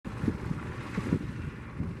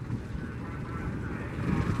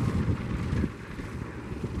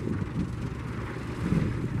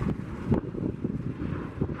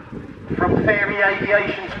Fairey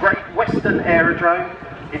Aviation's Great Western Aerodrome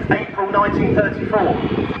in April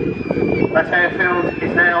 1934. That airfield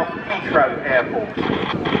is now Heathrow Airport.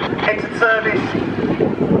 Entered service,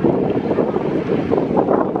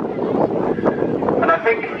 and I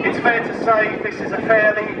think it's fair to say this is a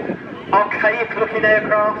fairly archaic looking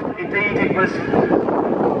aircraft. Indeed, it was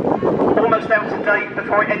almost out of date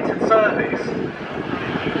before it entered service.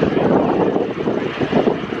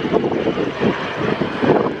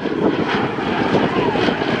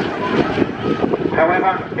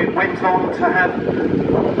 However, it went on to have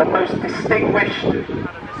the most distinguished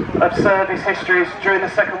of service histories during the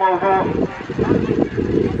Second World War.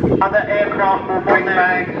 Other aircraft, more green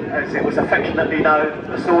bag, as it was affectionately known,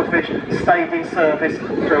 the Swordfish, stayed in service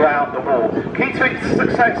throughout the war. Key to its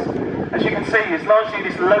success, as you can see, is largely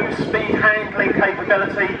this low-speed handling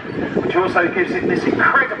capability, which also gives it this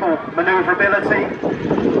incredible manoeuvrability.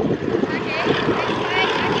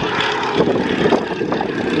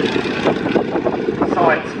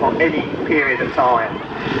 Sights for any period of time.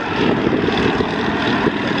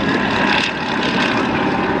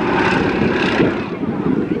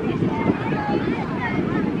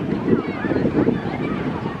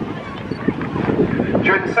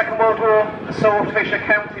 During the Second World War, the Swordfish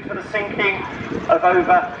accounted for the sinking of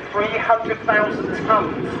over 300,000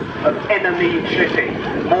 tons of enemy shipping,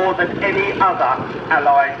 more than any other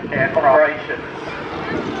Allied air operations.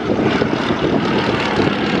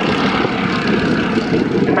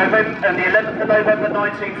 On the 11th of November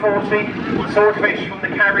 1940, Swordfish from the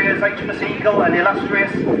carriers HMS Eagle and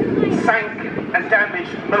Illustrious sank and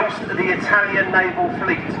damaged most of the Italian naval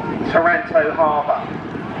fleet in Taranto harbour.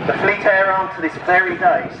 The Fleet Air Arm to this very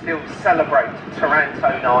day still celebrate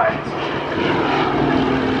Taranto night.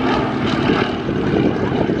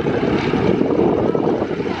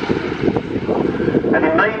 And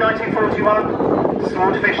in May 1941,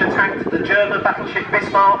 Swordfish attacked the German battleship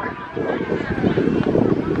Bismarck,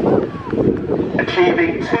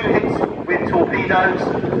 achieving 2 hits with torpedoes,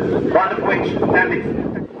 one of which damaged.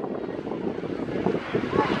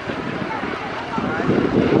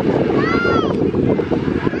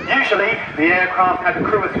 Usually the aircraft had a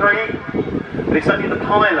crew of 3, but it's only the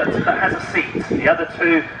pilot that has a seat, the other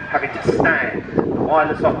 2 having to stand, the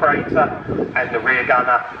wireless operator and the rear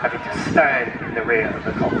gunner having to stand in the rear of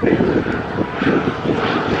the cockpit.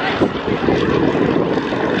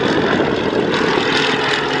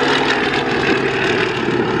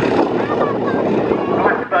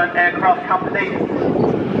 Aircraft Company.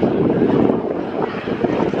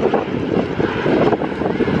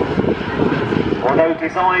 Although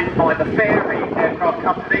designed by the Fairey Aircraft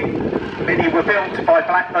Company, many were built by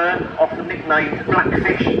Blackburn, often nicknamed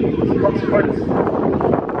Blackfish as a consequence.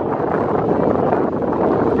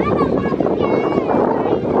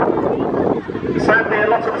 Sadly, a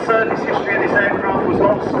lot of the service history of this aircraft was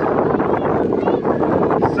lost.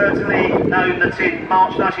 Certainly known that in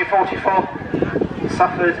March 1944,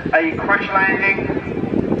 suffered a crash landing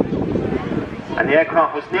and the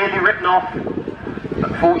aircraft was nearly written off,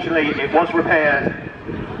 but fortunately it was repaired.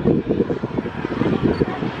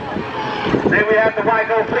 There we have the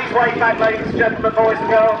waggle. Please wave back, ladies and gentlemen, boys and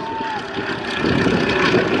girls.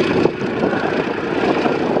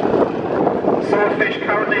 Swordfish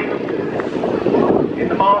currently in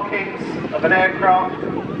the markings of an aircraft,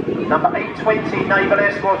 number 820 Naval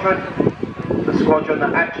Air Squadron, the squadron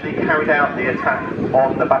that actually carried out the attack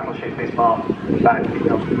on the battleship Bismarck back in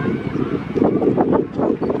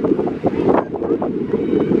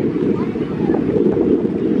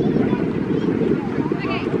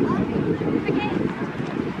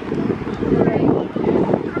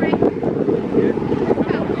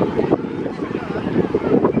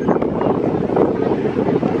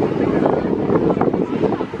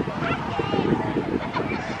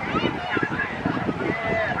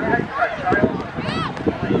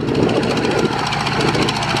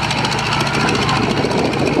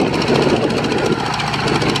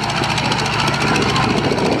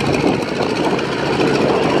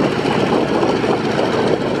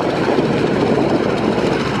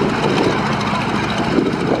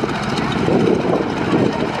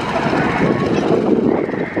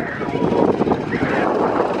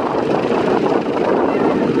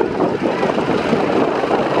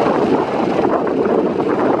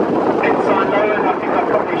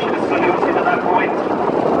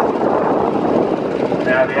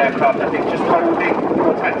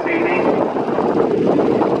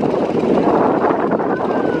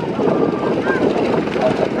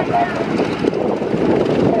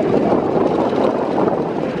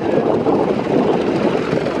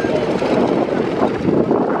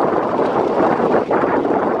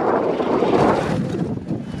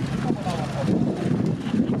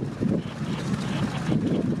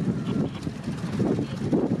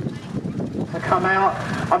come out.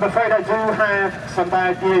 I'm afraid I do have some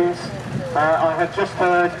bad news. I have just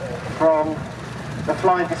heard from the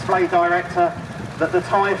Flying Display Director that the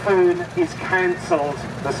Typhoon is cancelled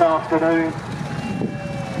this afternoon.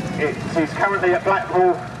 It is currently at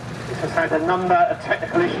Blackpool. It has had a number of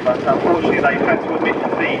technical issues, but unfortunately they've had to omit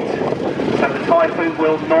defeat. So the Typhoon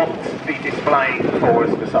will not be displaying for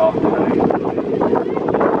us this afternoon.